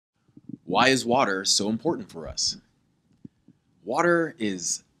Why is water so important for us? Water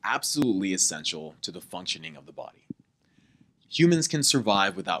is absolutely essential to the functioning of the body. Humans can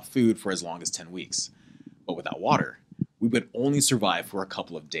survive without food for as long as 10 weeks, but without water, we would only survive for a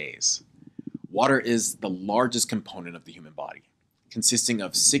couple of days. Water is the largest component of the human body, consisting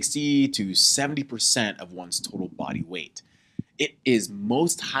of 60 to 70% of one's total body weight. It is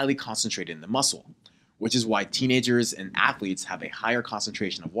most highly concentrated in the muscle, which is why teenagers and athletes have a higher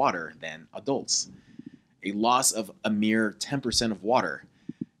concentration of water than adults. A loss of a mere 10% of water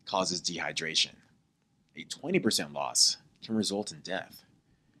causes dehydration. A 20% loss can result in death.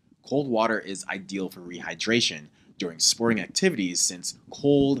 Cold water is ideal for rehydration during sporting activities since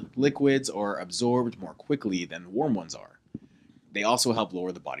cold liquids are absorbed more quickly than warm ones are. They also help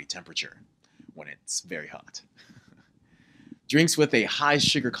lower the body temperature when it's very hot. Drinks with a high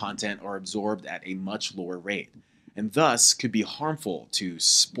sugar content are absorbed at a much lower rate, and thus could be harmful to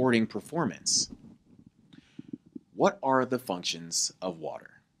sporting performance. What are the functions of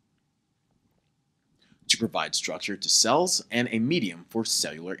water? To provide structure to cells and a medium for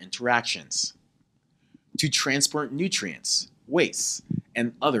cellular interactions. To transport nutrients, wastes,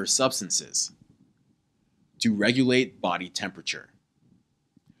 and other substances. To regulate body temperature.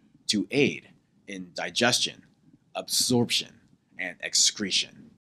 To aid in digestion, absorption, and excretion.